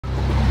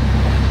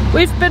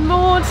We've been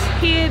moored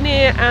here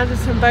near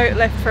Anderton Boat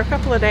Lift for a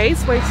couple of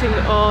days waiting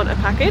on a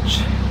package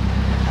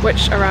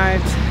which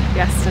arrived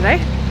yesterday.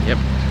 Yep.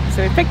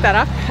 So we picked that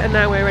up and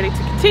now we're ready to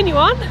continue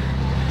on.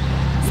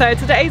 So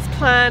today's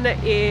plan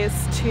is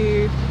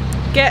to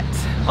get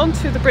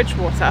onto the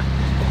Bridgewater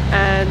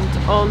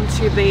and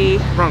onto the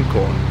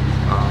Runcorn.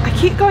 I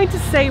keep going to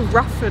say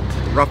Rufford.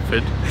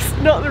 Rufford. It's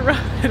not the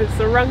Rufford, it's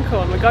the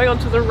Runcorn. We're going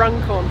onto the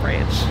Runcorn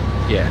Bridge.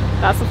 Yeah.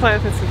 That's the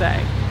plan for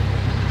today.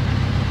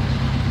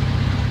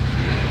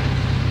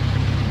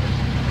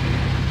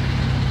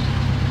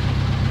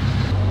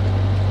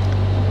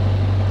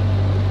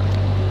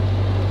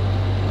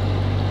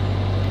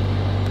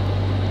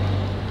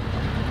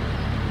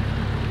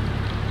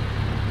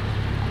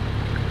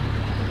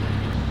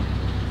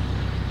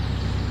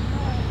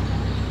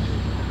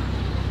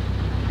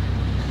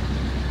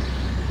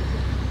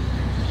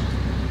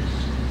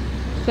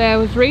 There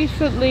was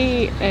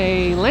recently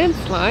a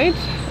landslide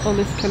on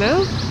this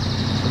canal,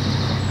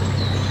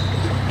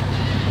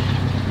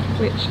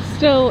 which is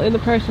still in the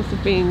process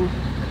of being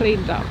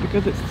cleaned up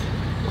because it's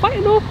quite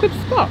an awkward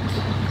spot.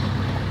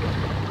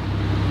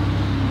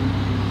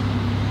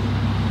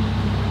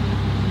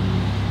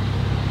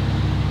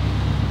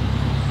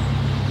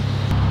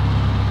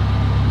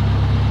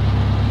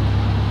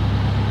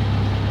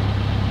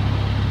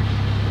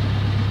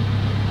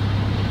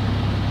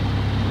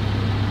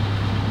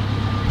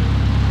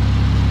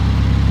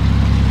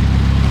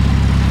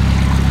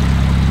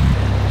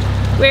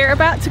 We're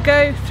about to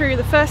go through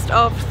the first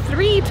of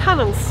 3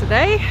 tunnels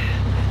today.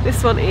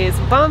 This one is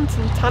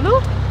Barnton Tunnel,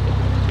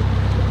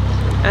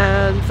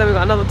 and then we've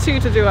got another 2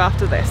 to do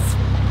after this.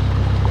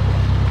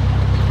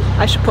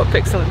 I should put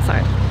Pixel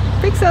inside.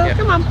 Pixel, yep.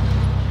 Come on.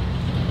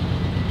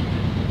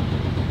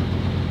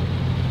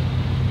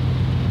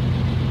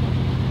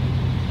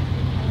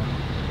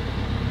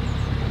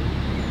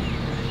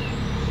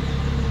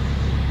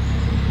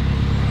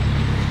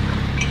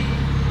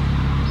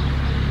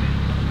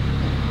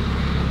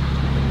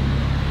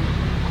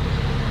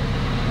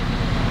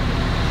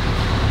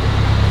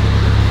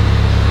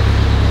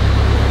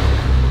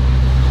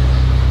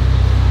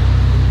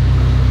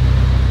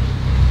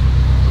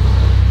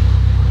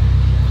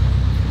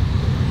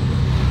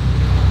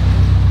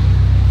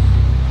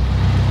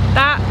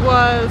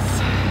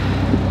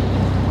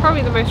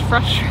 Probably the most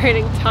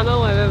frustrating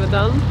tunnel I've ever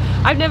done.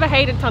 I've never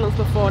hated tunnels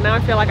before, now I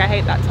feel like I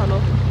hate that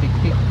tunnel.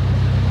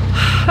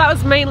 That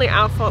was mainly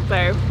our fault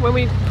though. When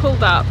we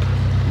pulled up,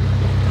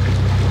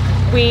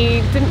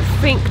 we didn't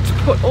think to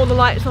put all the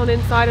lights on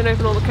inside and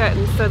open all the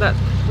curtains so that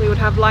we would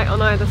have light on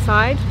either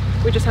side.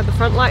 We just had the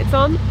front lights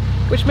on,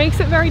 which makes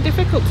it very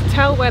difficult to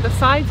tell where the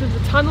sides of the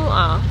tunnel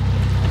are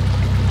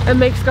and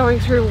makes going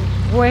through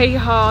way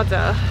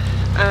harder.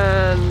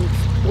 And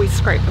we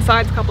scraped the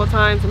sides a couple of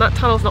times, and that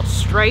tunnel's not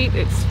straight,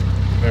 it's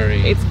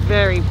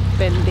very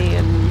bendy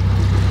and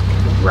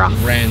rough.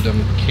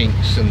 Random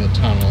kinks in the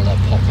tunnel that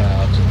pop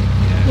out.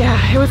 And,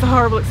 yeah, it was a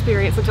horrible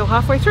experience until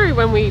halfway through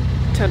when we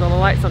turned all the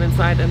lights on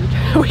inside and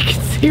we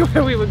could see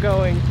where we were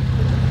going.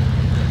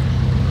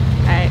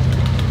 Okay.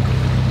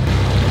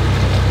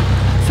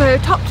 So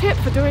top tip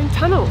for doing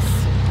tunnels,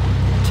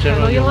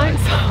 turn all your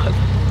lights on.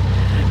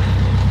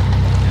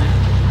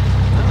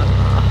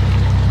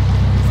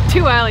 It's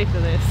too early for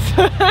this.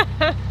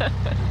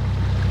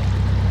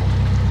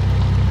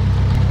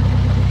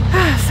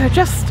 So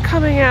just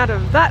coming out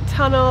of that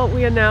tunnel,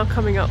 we are now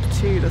coming up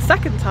to the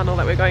second tunnel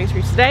that we're going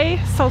through today,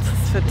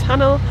 Saltersford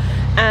Tunnel,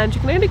 and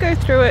you can only go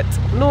through it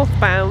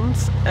northbound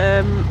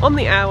on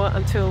the hour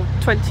until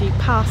 20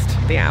 past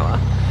the hour.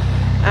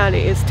 And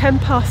it is 10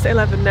 past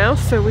 11 now,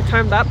 so we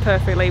timed that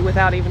perfectly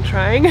without even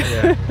trying.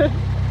 Yeah.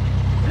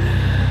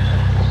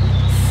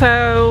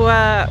 So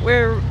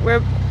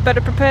we're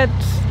better prepared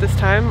this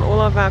time. All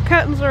of our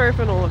curtains are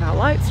open, all of our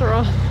lights are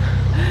on.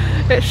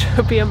 It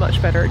should be a much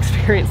better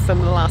experience than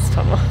the last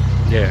tunnel.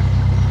 Yeah.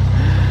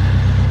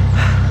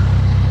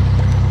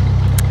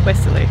 We're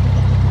silly.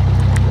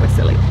 We're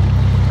silly.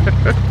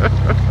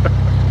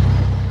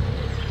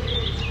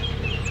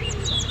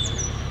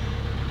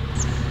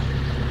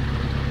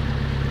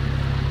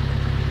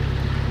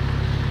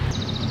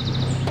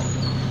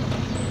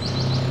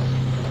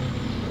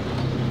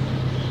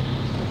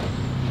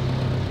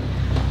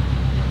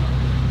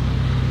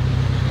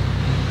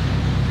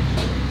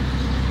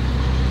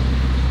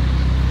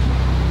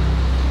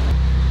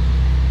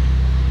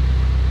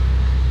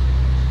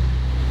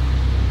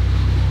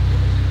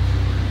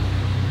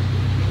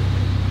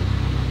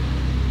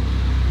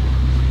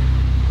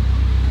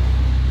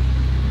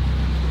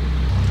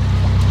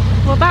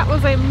 That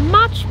was a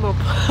much more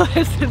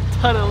pleasant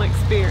tunnel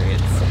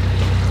experience.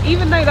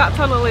 Even though that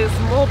tunnel is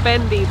more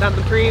bendy than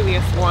the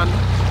previous one,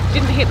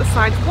 didn't hit the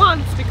sides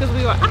once because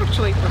we were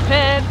actually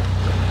prepared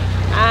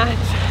and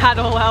had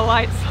all our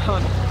lights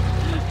on.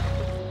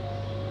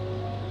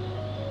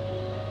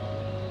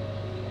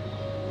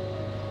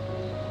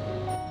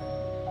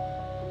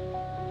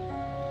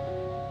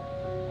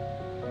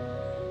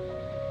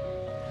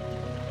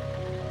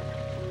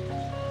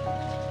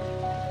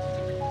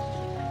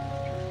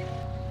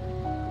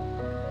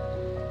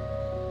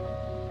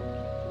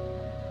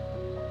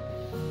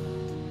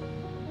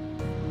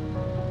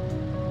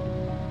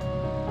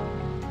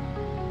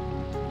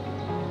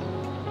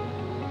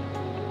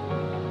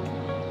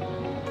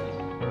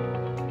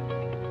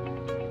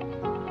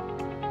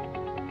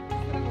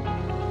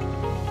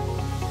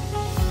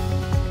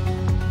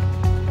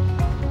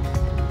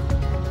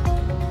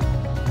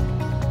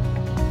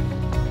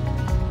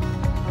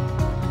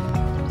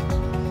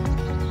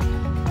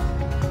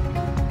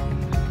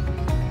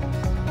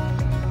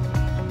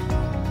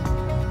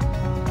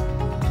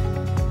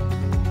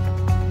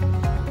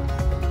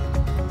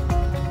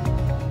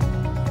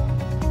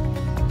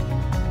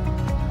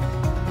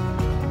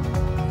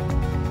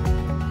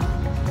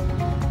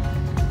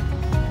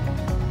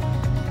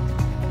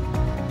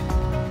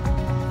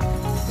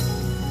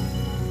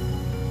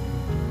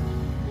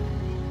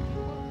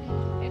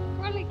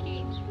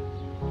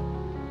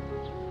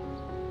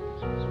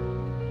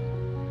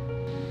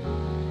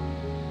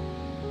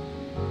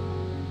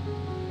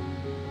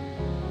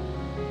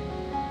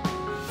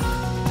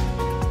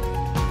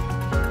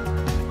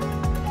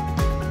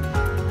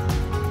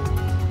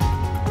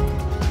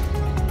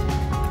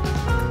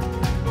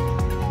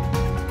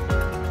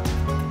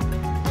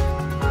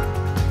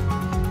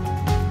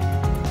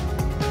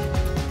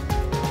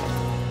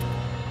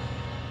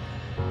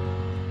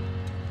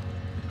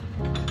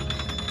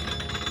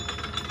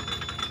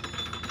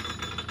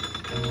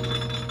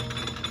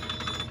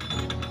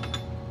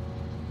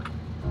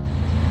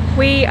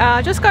 We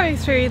are just going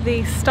through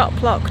the stop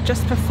block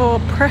just before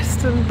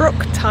Preston Brook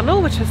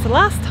Tunnel, which is the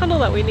last tunnel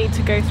that we need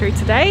to go through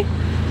today.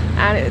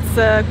 And it's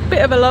a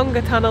bit of a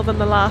longer tunnel than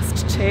the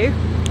last two.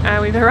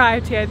 And we've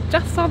arrived here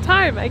just on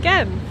time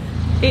again.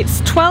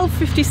 It's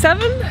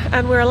 12:57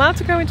 and we're allowed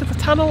to go into the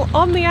tunnel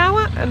on the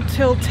hour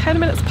until 10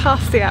 minutes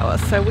past the hour,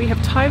 so we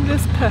have timed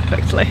this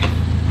perfectly.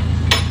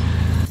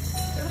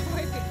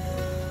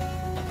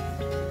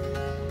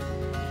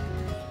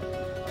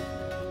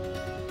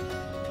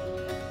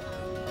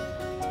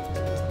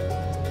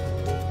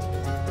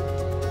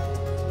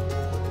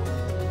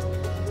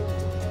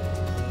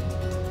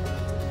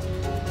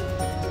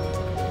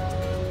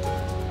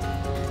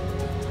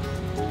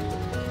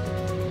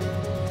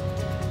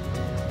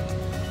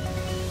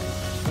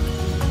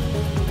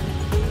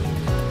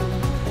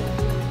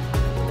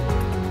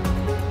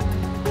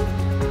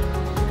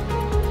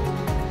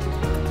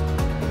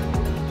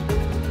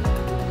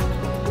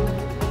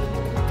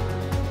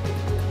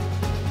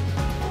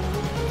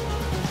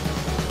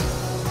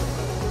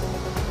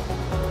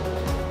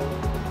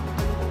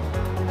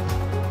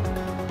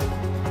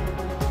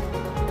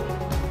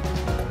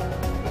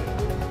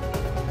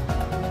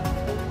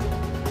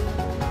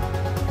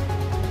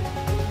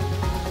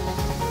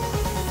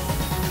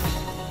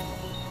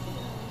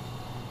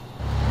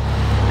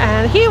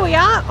 And here we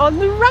are on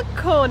the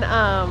Runcorn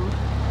arm.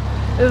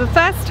 This is the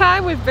first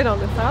time we've been on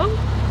this arm.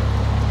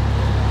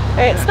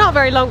 It's not a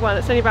very long one,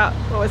 it's only about,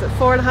 what was it,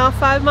 4.5,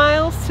 5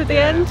 miles to the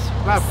end?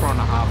 About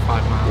 4.5,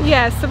 5 miles.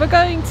 Yeah, so we're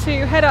going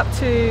to head up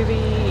to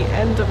the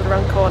end of the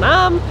Runcorn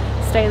arm,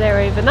 stay there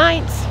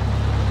overnight.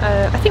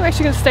 I think we're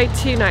actually going to stay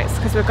 2 nights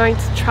because we're going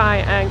to try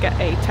and get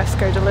a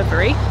Tesco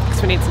delivery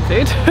because we need some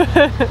food.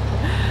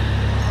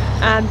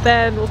 And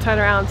then we'll turn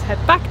around,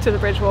 head back to the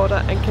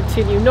Bridgewater and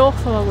continue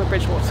north along the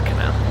Bridgewater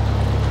Canal.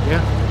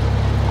 Yeah.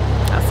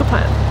 That's the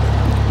plan.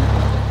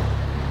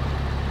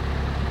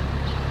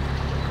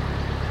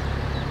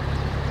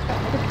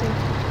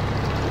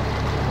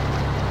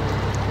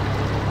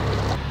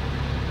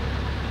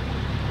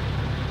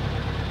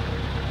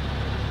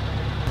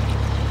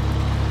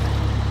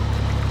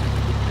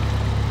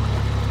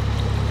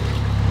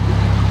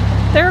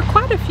 There are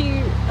quite a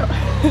few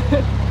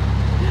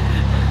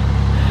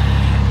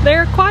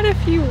there are quite a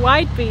few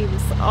wide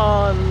beams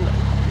on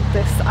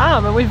this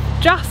arm, and we've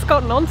just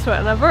gotten onto it,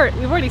 and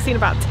we've already seen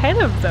about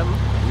 10 of them.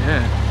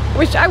 Yeah.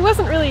 Which I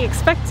wasn't really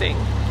expecting.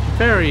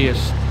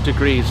 Various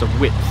degrees of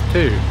width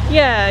too.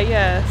 Yeah,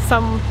 yeah.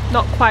 Some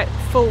not quite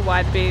full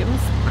wide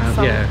beams.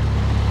 Yeah.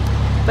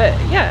 But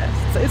yeah,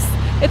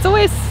 it's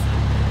always,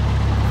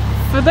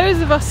 for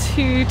those of us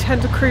who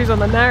tend to cruise on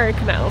the narrow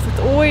canals, it's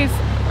always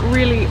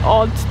really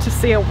odd to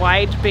see a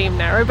wide beam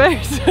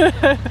narrowboat.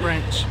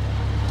 French.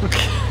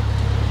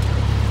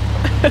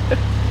 There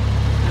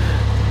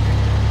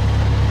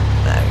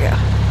we go.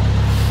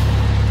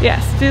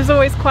 Yes, it is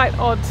always quite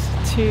odd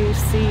to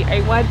see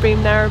a wide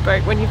beam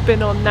narrowboat when you've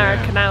been on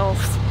narrow canals.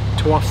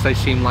 To us they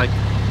seem like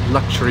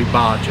luxury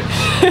barges.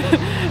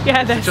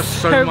 Yeah, they're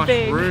just so much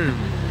big. room.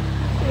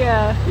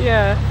 Yeah,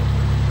 yeah.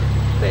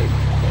 Big.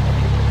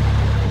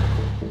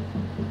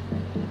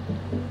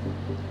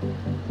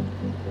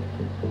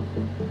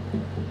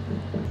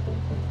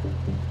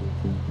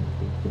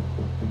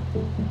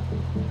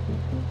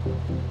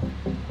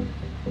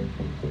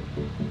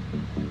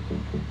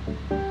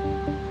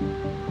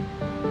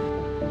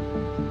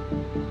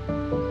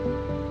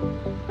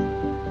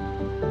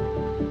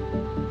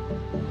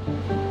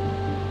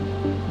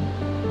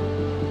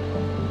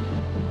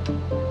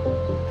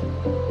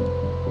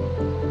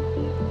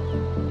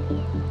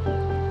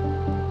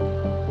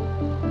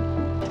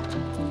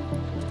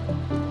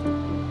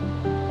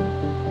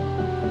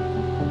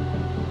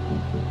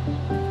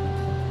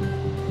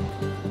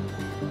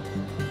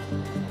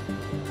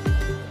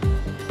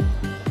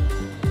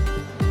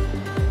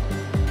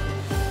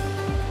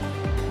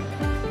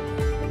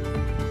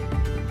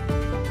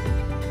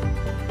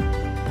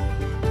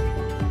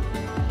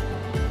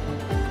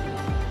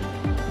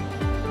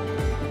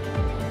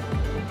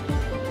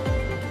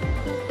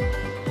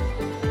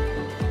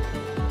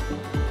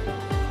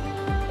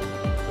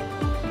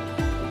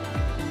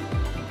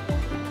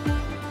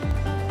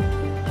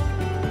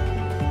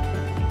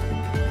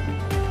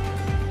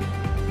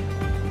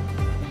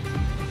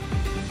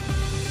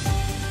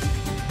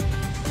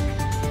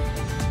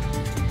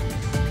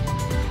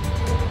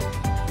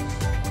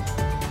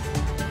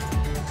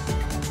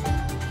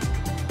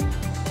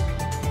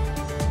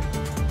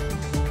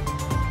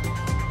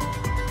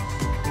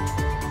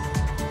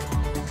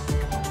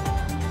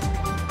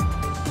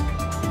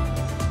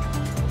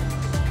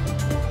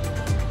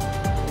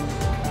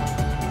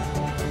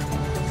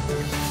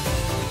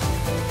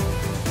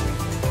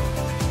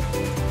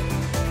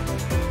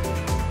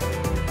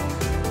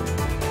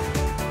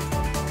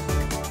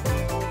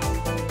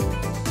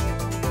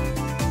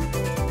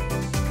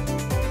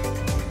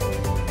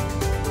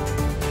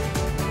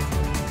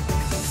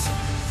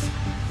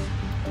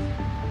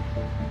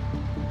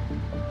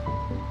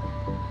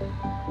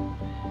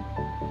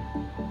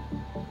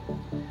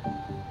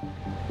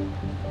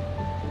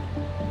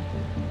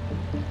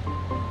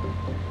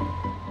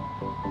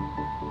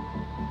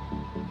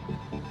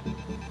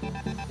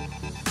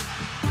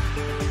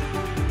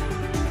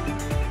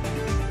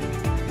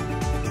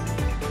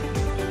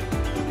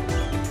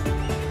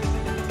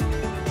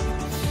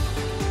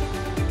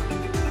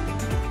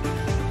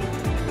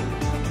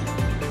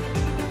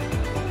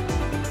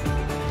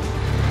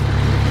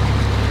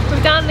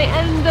 the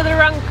end of the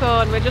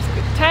Runcorn. We're just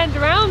turned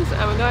around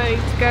and we're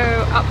going to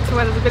go up to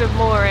where there's a bit of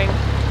mooring.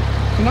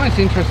 It's a nice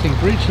interesting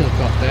bridge they've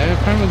got there.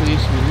 Apparently there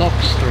used to be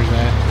locks through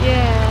there.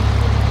 Yeah.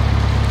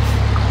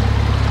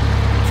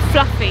 It's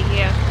fluffy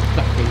here.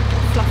 Fluffy.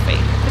 Fluffy.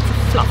 It's a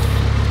fluff.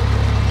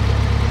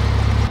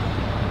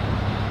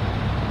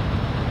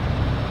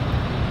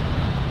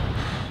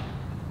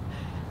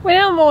 We're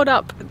now moored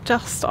up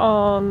just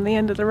on the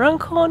end of the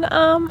Runcorn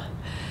arm,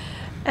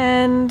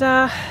 and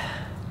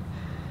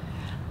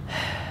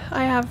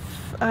I have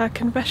a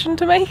confession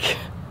to make.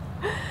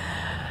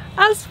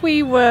 As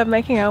we were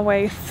making our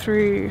way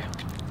through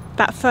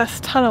that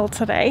first tunnel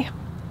today,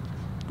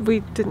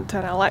 we didn't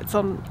turn our lights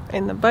on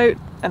in the boat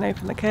and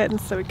open the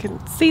curtains so we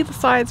couldn't see the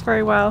sides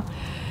very well,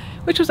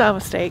 which was our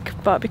mistake,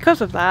 but because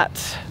of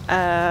that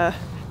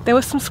there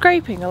was some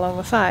scraping along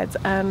the sides,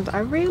 and I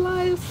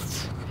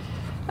realised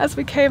as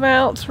we came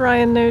out,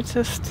 Ryan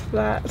noticed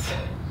that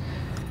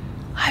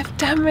I've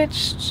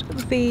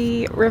damaged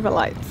the river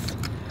lights.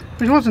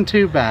 Which wasn't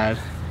too bad,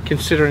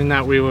 considering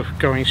that we were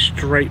going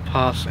straight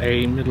past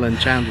a Midland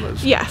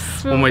Chandler's.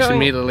 Yes. Almost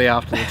immediately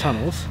after the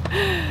tunnels.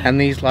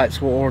 And these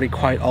lights were already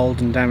quite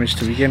old and damaged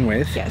to begin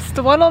with. Yes,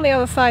 the one on the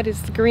other side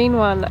is the green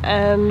one,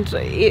 and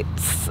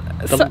it's...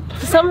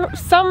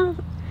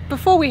 some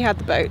before we had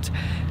the boat,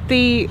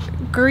 the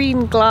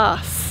green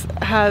glass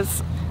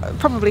has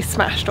probably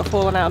smashed or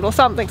fallen out, or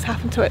something's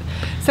happened to it.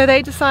 So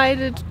they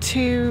decided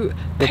to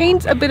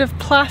paint a bit of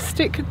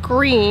plastic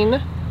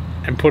green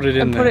and put it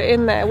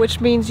in there,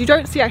 which means you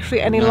don't see actually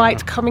any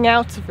light coming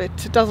out of it.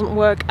 It doesn't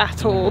work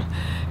at all,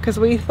 because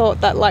we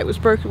thought that light was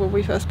broken when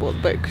we first bought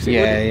the boat, because you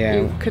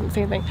couldn't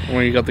see anything.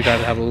 When you got the guy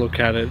to have a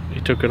look at it,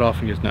 he took it off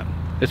and he goes, no,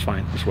 it's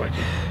fine, it's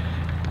working.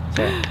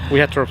 So we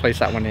had to replace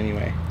that one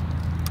anyway.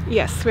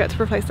 Yes, we had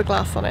to replace the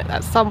glass on it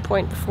at some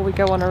point before we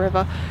go on a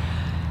river.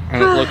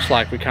 And it looks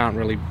like we can't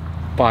really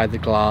buy the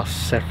glass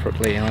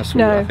separately unless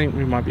we, I think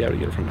we might be able to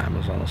get it from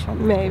Amazon or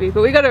something. Maybe,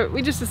 but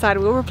we just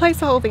decided we'll replace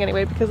the whole thing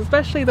anyway, because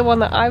especially the one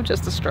that I've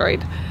just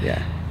destroyed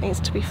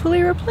needs to be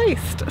fully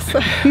replaced.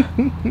 So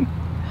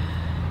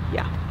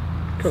yeah,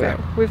 cool.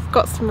 So we've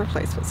got some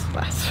replacements for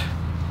that.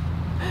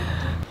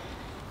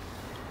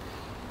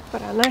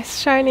 Got a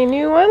nice shiny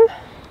new one.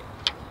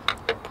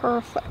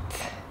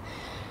 Perfect.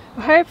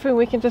 We're hoping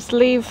we can just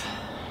leave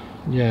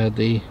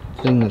the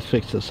thing that's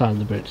fixed at the side of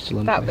the boat still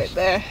in place. That bit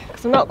there,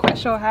 because I'm not quite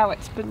sure how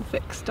it's been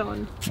fixed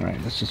on. Alright,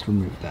 let's just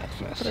remove that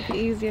first. It'll be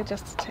easier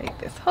just to take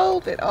this whole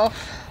bit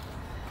off.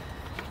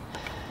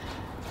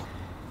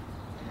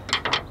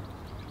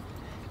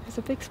 There's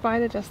a big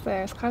spider just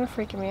there, it's kind of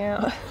freaking me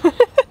out. Do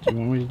you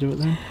want me to do it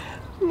then?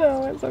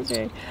 No, it's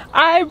okay.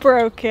 I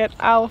broke it,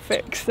 I'll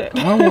fix it.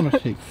 I want to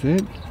fix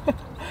it.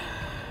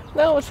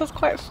 No, it's just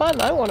quite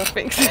fun. I want to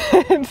fix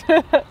it.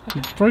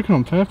 You broke it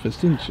on purpose,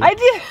 didn't you? I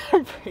did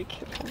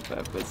break it on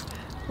purpose.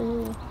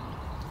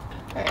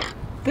 Okay.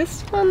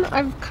 This one,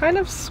 I've kind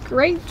of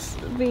scraped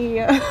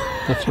the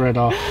thread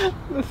off.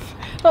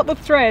 Not the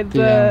thread,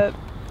 the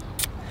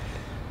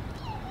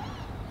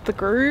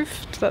groove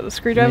that the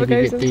screwdriver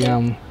goes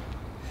into.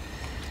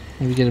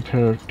 Maybe get a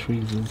pair of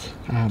tweezers.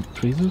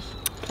 Tweezers?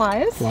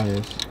 Pliers?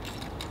 Pliers.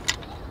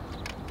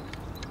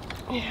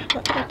 Yeah, I'm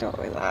not going to do it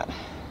with that.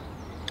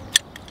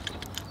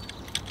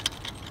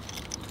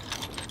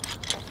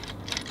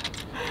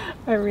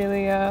 I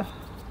really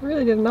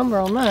did a number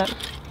on that.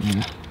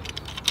 Yeah.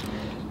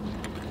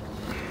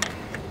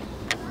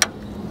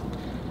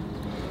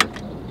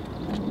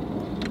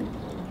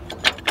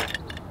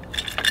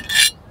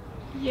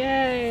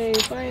 Yay,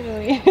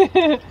 finally.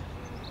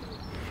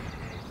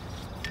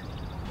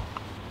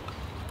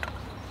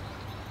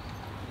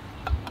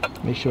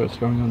 Make sure it's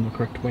going on the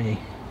correct way.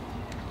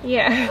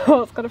 Yeah,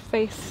 well, it's got to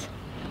face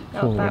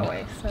out forward that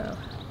way, so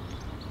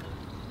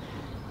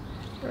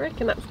I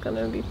reckon that's going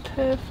to be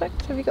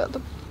perfect. Have you got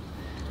the...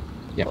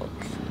 Yep,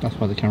 that's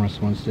why the camera's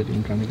so unsteady.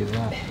 I'm trying to get it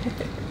out.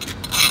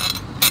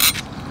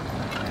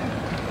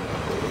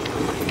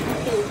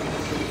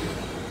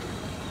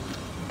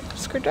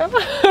 Screwdriver?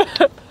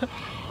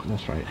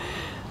 That's right.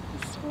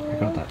 I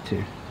got that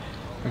too.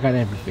 I got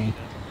everything.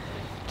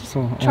 Just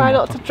try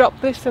not to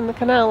drop this in the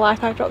canal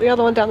like I dropped the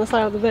other one down the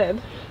side of the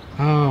bed.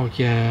 Oh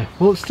yeah.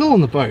 Well, it's still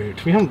on the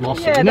boat. We haven't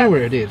lost it. We know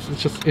where it is.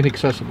 It's just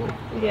inaccessible.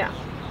 Yeah.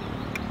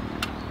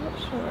 Not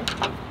sure.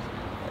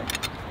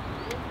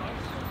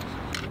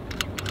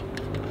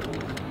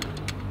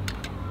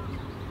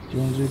 Do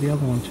you want to do the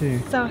other one too?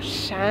 So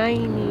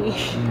shiny.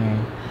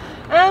 Yeah.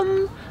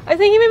 I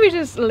think you maybe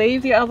just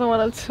leave the other one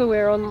until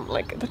we're on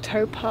like the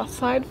towpath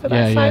side for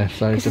that side. Yeah,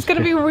 so because it's going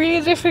to be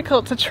really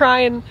difficult to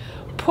try and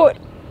put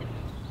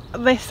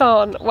this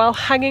on while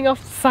hanging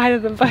off the side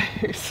of the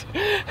boat.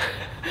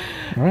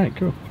 Alright,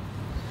 cool.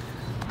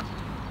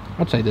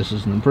 I'd say this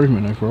is an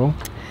improvement overall.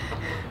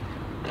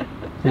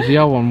 Because the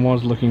other one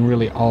was looking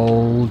really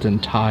old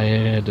and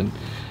tired, and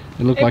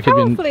it looked like it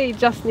probably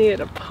just needed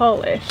a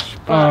polish.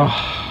 But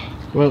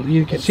well,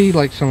 you can see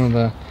like some of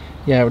the...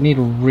 Yeah, it would need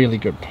a really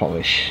good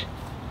polish.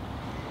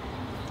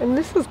 And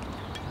this is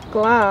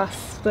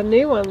glass. The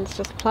new one's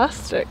just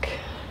plastic.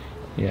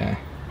 Yeah.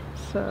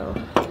 So...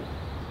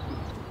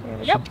 There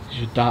we go. You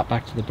should dart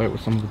back to the boat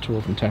with some of the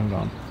tools and turn it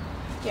on.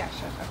 Yeah,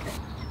 sure, okay.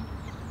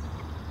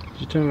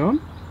 Did you turn it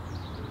on?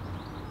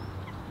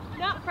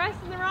 No,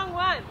 pressing the wrong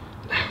one.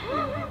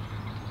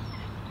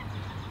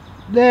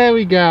 There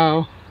we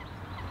go.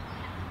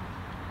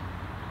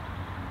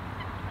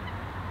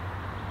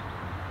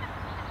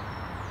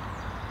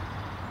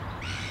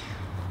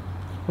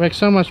 Works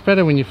so much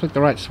better when you flick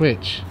the right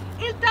switch.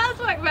 It does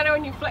work better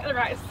when you flick the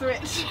right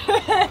switch.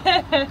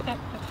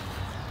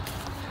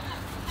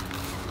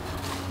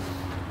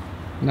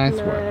 Nice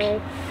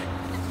work.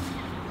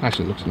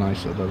 Actually, it looks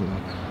nicer, doesn't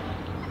it?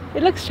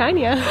 It looks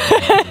shinier.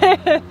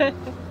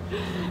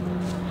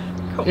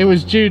 Cool. It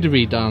was due to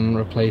be done,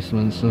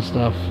 replacements and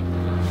stuff.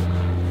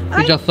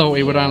 We just thought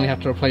we would only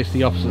have to replace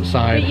the opposite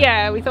side.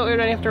 Yeah, we thought we would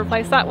only have to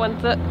replace that one,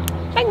 but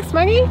thanks,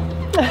 Maggie.